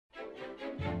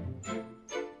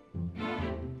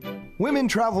Women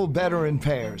travel better in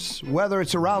pairs, whether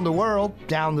it's around the world,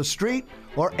 down the street,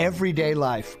 or everyday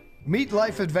life. Meet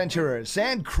life adventurers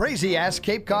and crazy-ass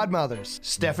Cape Cod mothers.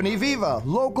 Stephanie Viva,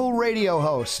 local radio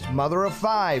host, mother of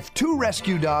 5, 2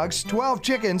 rescue dogs, 12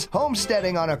 chickens,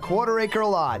 homesteading on a quarter-acre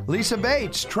lot. Lisa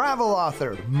Bates, travel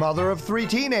author, mother of 3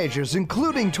 teenagers,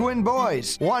 including twin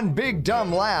boys, 1 big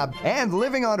dumb lab, and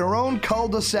living on her own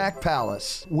cul-de-sac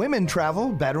palace. Women travel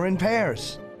better in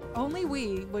pairs. Only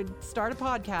we would start a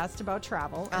podcast about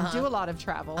travel and do a lot of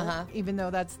travel, even though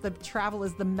travel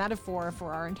is the metaphor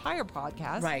for our entire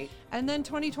podcast. Right. And then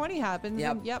 2020 happens,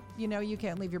 and you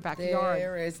can't leave your backyard.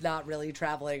 There is not really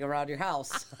traveling around your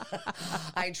house.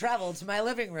 I traveled to my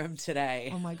living room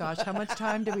today. Oh my gosh, how much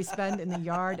time do we spend in the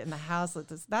yard and the house?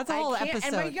 That's a whole episode.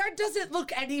 And my yard doesn't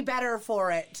look any better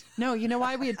for it. No, you know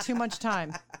why? We had too much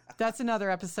time. That's another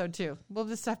episode too. We'll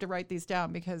just have to write these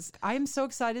down because I am so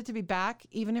excited to be back,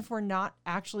 even if we're not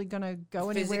actually going to go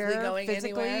anywhere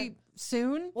physically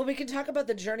soon. Well, we can talk about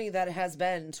the journey that has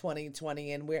been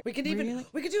 2020, and we could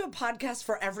do a podcast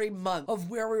for every month of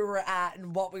where we were at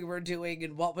and what we were doing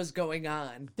and what was going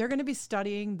on. They're going to be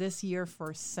studying this year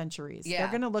for centuries. Yeah.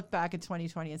 They're going to look back at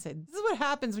 2020 and say, this is what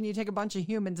happens when you take a bunch of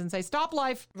humans and say, stop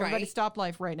life. Everybody stop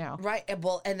life right now. Right.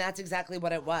 And that's exactly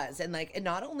what it was. And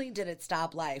not only did it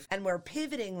stop life, and we're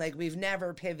pivoting like we've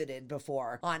never pivoted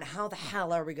before on how the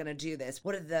hell are we going to do this?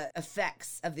 What are the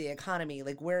effects of the economy?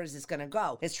 Like, where is this going to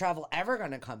go? Is travel ever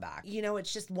going to come back?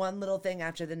 It's just one little thing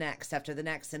after the next,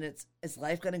 and is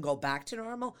life going to go back to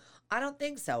normal? I don't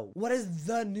think so. What is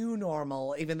the new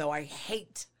normal, even though I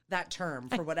hate that term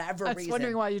for whatever reason? I was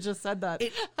wondering why you just said that.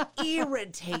 It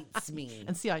irritates me.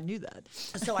 And see, I knew that.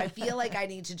 So I feel like I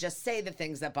need to just say the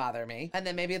things that bother me, and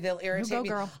then maybe they'll irritate me.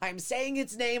 Girl. I'm saying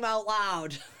its name out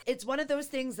loud. It's one of those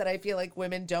things that I feel like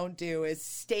women don't do, is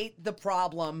state the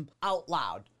problem out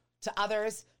loud to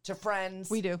others, to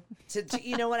friends. We do. To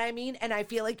you know what I mean? And I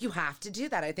feel like you have to do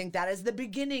that. I think that is the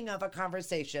beginning of a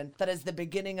conversation. That is the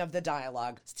beginning of the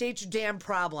dialogue. State your damn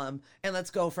problem, and let's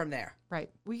go from there.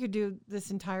 Right. We could do this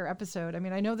entire episode. I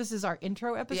mean, I know this is our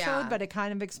intro episode, but it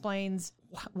kind of explains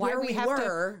why we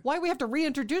have to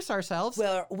reintroduce ourselves.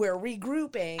 Well, we're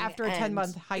regrouping. After a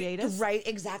 10-month hiatus. Right,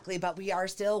 exactly. But we are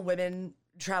still women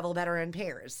travel better in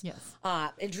pairs. Yes.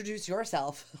 Introduce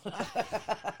yourself.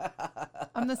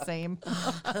 I'm the same.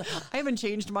 I haven't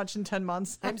changed much in 10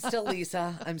 months. I'm still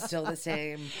Lisa. I'm still the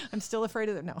same. I'm still afraid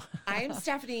of it. No. I am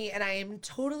Stephanie, and I am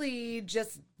totally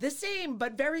just the same,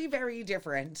 but very, very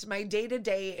different. My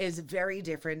day-to-day is very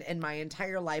different, and my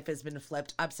entire life has been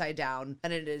flipped upside down.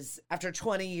 And it is, after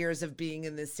 20 years of being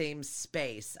in the same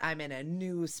space, I'm in a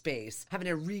new space, having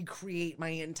to recreate my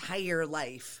entire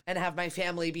life and have my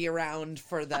family be around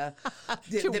for the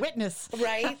witness.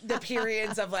 Right? The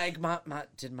periods of like,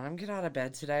 did mom get out of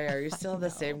bed today? Are you still in the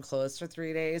same clothes for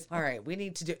 3 days? All right, we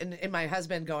need to do, and my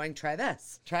husband going, try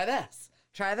this, try this.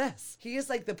 Try this. He is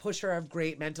like the pusher of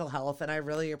great mental health, and I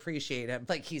really appreciate him.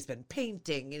 Like, he's been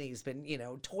painting, and he's been,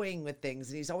 toying with things,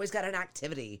 and he's always got an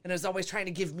activity, and is always trying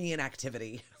to give me an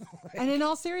activity. And in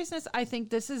all seriousness, I think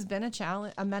this has been a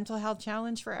challenge, a mental health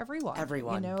challenge for everyone.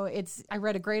 Everyone. I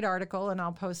read a great article, and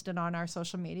I'll post it on our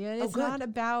social media. It's not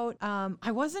about,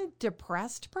 I wasn't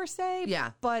depressed per se,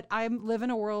 but I live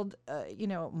in a world,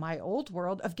 my old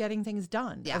world of getting things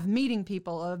done, of meeting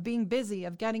people, of being busy,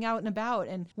 of getting out and about.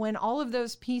 And when all of those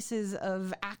pieces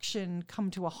of action come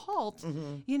to a halt,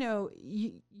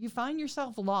 you find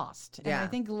yourself lost. And I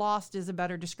think lost is a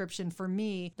better description for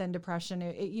me than depression.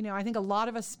 I think a lot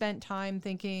of us spent time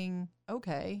thinking,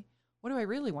 okay, what do I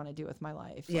really want to do with my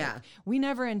life? We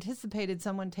never anticipated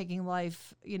someone taking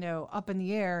life, up in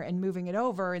the air and moving it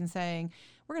over and saying,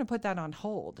 we're going to put that on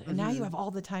hold. And now you have all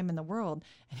the time in the world.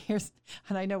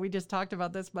 And I know we just talked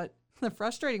about this, but the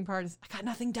frustrating part is I got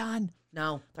nothing done.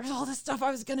 No. There's all this stuff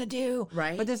I was going to do.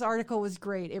 Right. But this article was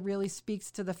great. It really speaks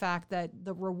to the fact that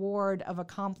the reward of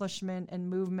accomplishment and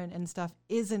movement and stuff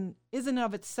isn't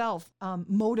of itself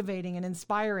motivating and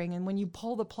inspiring. And when you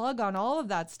pull the plug on all of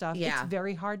that stuff, it's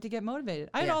very hard to get motivated.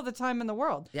 I had all the time in the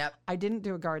world. Yep. I didn't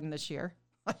do a garden this year.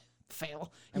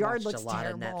 Fail. I Yard watched looks a lot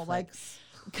of terrible. Netflix.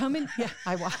 Come in. Yeah,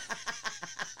 I watched.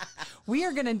 We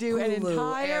are going to do an Hulu,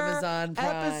 entire Amazon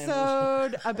Prime,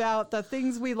 episode about the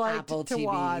things we like Apple to TV,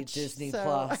 watch. Disney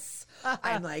Plus.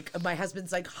 I'm like, my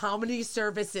husband's like, how many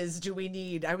services do we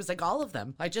need? I was like, all of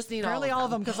them. I just need Apparently all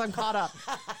of them because I'm caught up.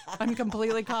 I'm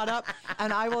completely caught up.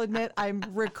 And I will admit, I'm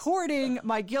recording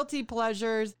my guilty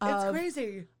pleasures. It's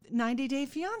crazy. 90 Day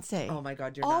Fiance. Oh my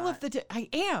God, you're all not. of the I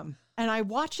am. and I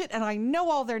watch it, and I know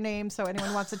all their names. So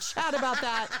anyone wants to chat about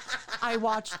that, I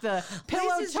watch the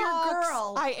Pillow Talks. Your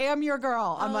girl. I am your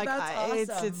girl. I'm like, that's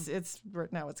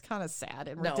awesome. it's kind of sad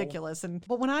and ridiculous.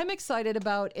 But what I'm excited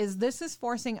about is this is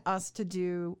forcing us to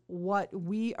do what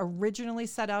we originally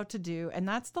set out to do, and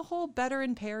that's the whole Better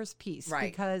in Pairs piece.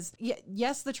 Right. Because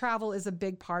yes, the travel is a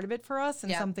big part of it for us,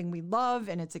 and something we love,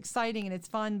 and it's exciting and it's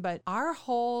fun. But our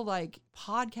whole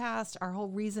podcast, our whole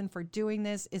reason for doing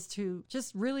this is to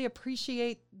just really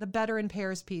appreciate the Better in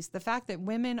Pairs piece. The fact that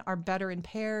women are better in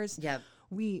pairs. Yep.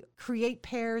 We create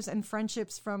pairs and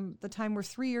friendships from the time we're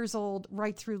 3 years old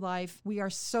right through life. We are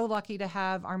so lucky to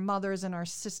have our mothers and our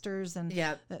sisters and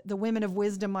the women of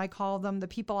wisdom, I call them, the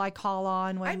people I call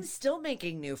on. When I'm still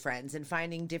making new friends and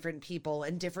finding different people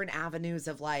and different avenues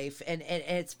of life. And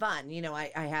it's fun. You know, I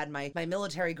had my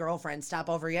military girlfriend stop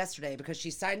over yesterday because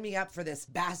she signed me up for this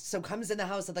so comes in the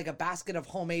house with like a basket of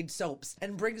homemade soaps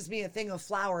and brings me a thing of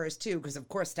flowers too. Because of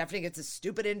course, Stephanie gets a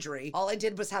stupid injury. All I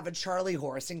did was have a Charlie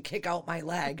horse and kick out my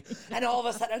leg, and all of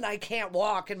a sudden I can't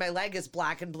walk and my leg is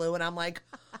black and blue, and I'm like,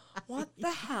 what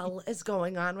the hell is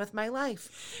going on with my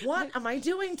life? What am I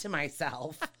doing to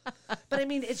myself? But I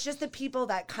mean, it's just the people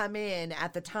that come in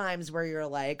at the times where you're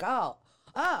like, oh,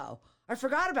 I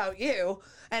forgot about you.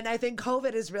 And I think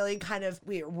COVID is really kind of,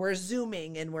 we're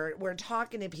Zooming and we're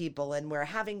talking to people and we're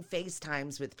having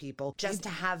FaceTimes with people just to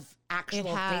have actual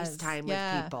FaceTime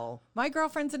with people. My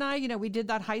girlfriends and I, we did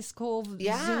that high school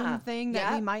Zoom thing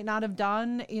that we might not have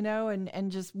done,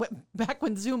 and just back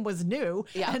when Zoom was new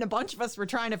and a bunch of us were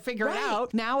trying to figure it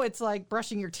out. Now it's like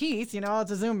brushing your teeth,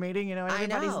 it's a Zoom meeting,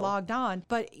 everybody's logged on.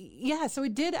 But so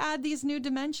it did add these new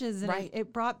dimensions, and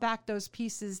it brought back those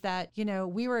pieces that,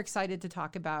 we were excited to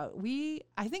talk about.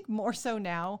 I think more so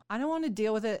now, I don't want to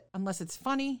deal with it unless it's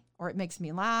funny or it makes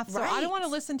me laugh. So I don't want to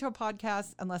listen to a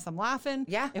podcast unless I'm laughing.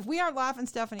 Yeah. If we aren't laughing,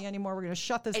 Stephanie, anymore, we're going to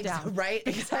shut this down. Right,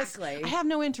 exactly. I have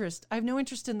no interest. I have no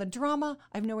interest in the drama.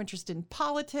 I have no interest in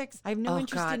politics. I have no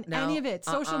interest in any of it.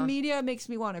 Social media makes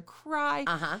me want to cry.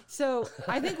 So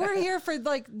I think we're here for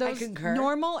those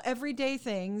normal, everyday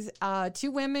things.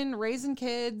 Two women raising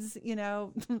kids,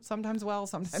 sometimes well,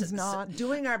 sometimes not.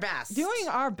 Doing our best. Doing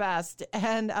our best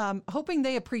and hoping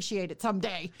they appreciate it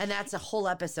someday. And that's a whole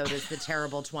episode is the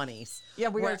terrible 20s. Yeah,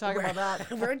 we're going to talk about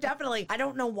that. We're definitely, I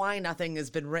don't know why nothing has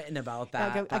been written about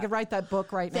that. I could write that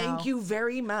book right now. Thank you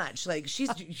very much.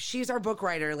 She's our book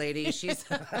writer, lady. She's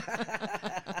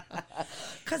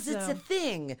because it's a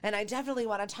thing. And I definitely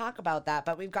want to talk about that.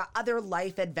 But we've got other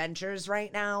life adventures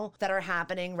right now that are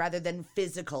happening rather than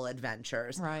physical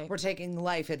adventures. Right. We're taking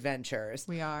life adventures.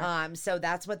 We are. So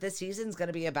that's what this season's going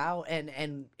to be about.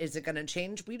 And is it going to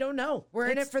change? We don't know. We're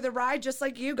in it for the ride just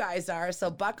like you guys are. So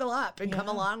buckle up and come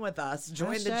along with us.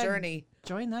 Join the journey.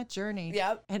 Join that journey.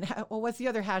 Yep. And what's the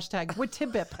other hashtag?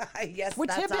 Witibip. Yes,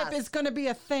 Witibip is going to be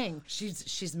a thing.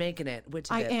 She's making it.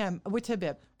 Witibip. I am.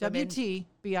 Witibip.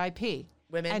 WTBIP.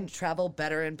 Women travel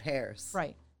better in pairs.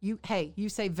 Right. You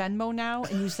say Venmo now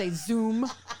and you say Zoom,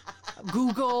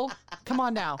 Google. Come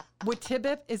on now.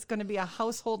 Witibip is going to be a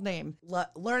household name.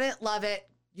 Learn it, love it,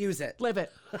 use it. Live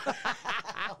it.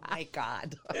 Oh my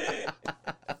God.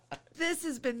 This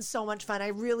has been so much fun. I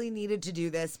really needed to do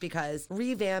this because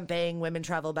revamping Women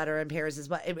Travel Better in Pairs is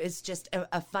it's just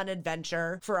a fun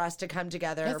adventure for us to come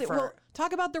together. We'll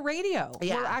talk about the radio.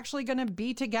 Yeah. We're actually going to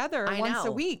be together once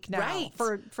a week now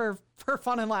for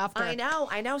fun and laughter. I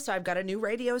know. So I've got a new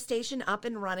radio station up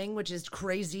and running, which is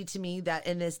crazy to me that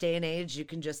in this day and age, you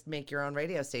can just make your own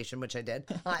radio station, which I did.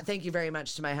 Thank you very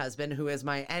much to my husband, who is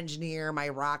my engineer, my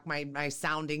rock, my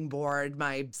sounding board,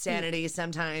 my sanity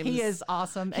sometimes. He is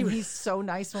awesome. And he's so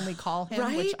nice when we call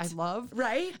him, which I love.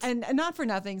 Right. And not for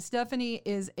nothing, Stephanie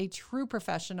is a true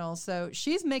professional. So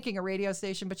she's making a radio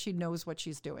station, but she knows what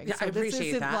she's doing. Yeah, so I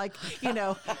appreciate that. Like,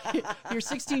 your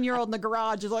 16-year-old in the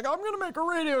garage is like, I'm going to make a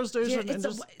radio station.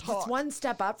 It's one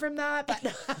step up from that,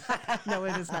 but no,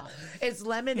 it is not. It's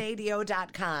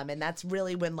lemonadio.com, and that's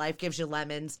really when life gives you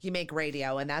lemons, you make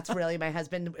radio. And that's really my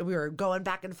husband. We were going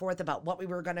back and forth about what we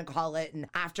were going to call it. And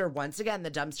after, once again,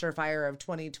 the dumpster fire of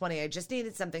 2020, I just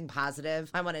needed something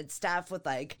positive. I wanted stuff with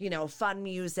fun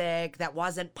music that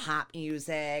wasn't pop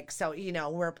music. So,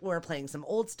 we're playing some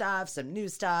old stuff, some new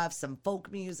stuff, some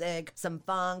folk music, some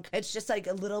funk. It's just like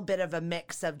a little bit of a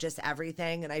mix of just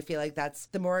everything. And I feel like that's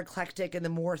the more eclectic and the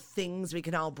more things we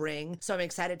can all bring. So I'm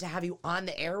excited to have you on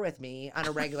the air with me on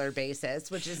a regular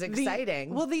basis, which is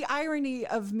exciting. The irony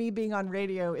of me being on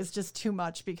radio is just too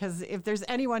much, because if there's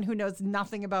anyone who knows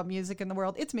nothing about music in the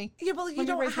world, it's me. Yeah, well, you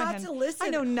don't have to listen. I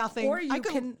know nothing. Or I'm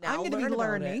going to be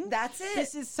learning. That's it.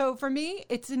 This is so, for me,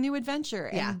 it's a new adventure.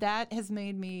 And that has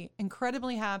made me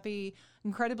incredibly happy,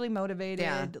 incredibly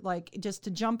motivated, just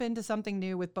to jump into into something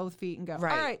new with both feet and go, all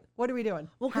right, what are we doing?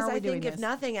 Well, because I think if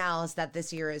nothing else that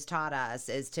this year has taught us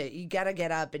is you got to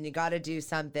get up and you got to do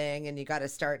something and you got to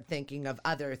start thinking of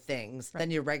other things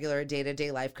than your regular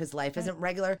day-to-day life, because life isn't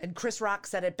regular. And Chris Rock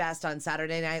said it best on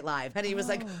Saturday Night Live. And he was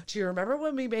like, do you remember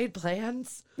when we made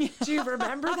plans? Do you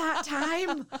remember that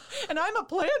time? And I'm a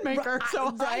plan maker,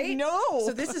 so I know.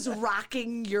 So this is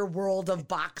rocking your world of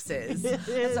boxes.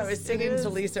 As I was singing to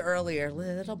Lisa earlier,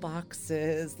 little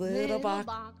boxes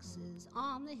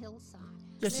on the hillside.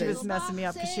 Yeah, she was messing me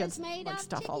up because she had like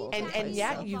stuff all over. And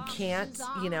yet you can't,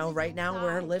 right now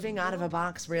we're living out of a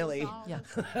box, really. Yeah,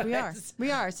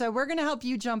 we are. So we're going to help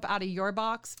you jump out of your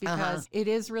box because it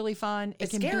is really fun.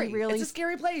 It's scary. It's a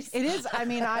scary place. It is. I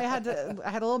mean, I had a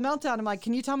little meltdown. I'm like,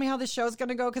 can you tell me how this show's going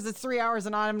to go? Because it's 3 hours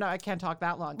and I can't talk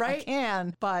that long. Right. I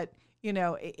can, but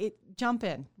jump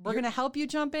in. We're going to help you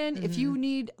jump in. Mm-hmm. If you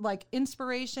need like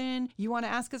inspiration, you want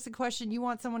to ask us a question, you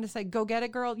want someone to say, go get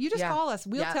it, girl, you just call us.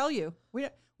 We'll tell you. We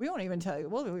won't even tell you.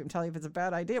 We'll even tell you if it's a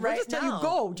bad idea. We'll just tell you,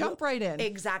 go, jump right in.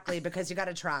 Exactly, because you got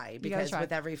to try. Because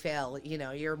with every fail,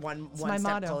 you're one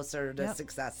step closer to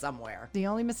success somewhere. The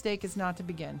only mistake is not to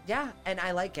begin. Yeah, and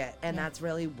I like it. And that's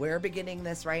really, we're beginning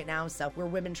this right now. So we're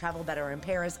Women Travel Better in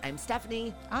Paris. I'm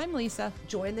Stephanie. I'm Lisa.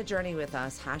 Join the journey with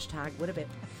us. #WhatABit.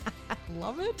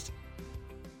 Love it.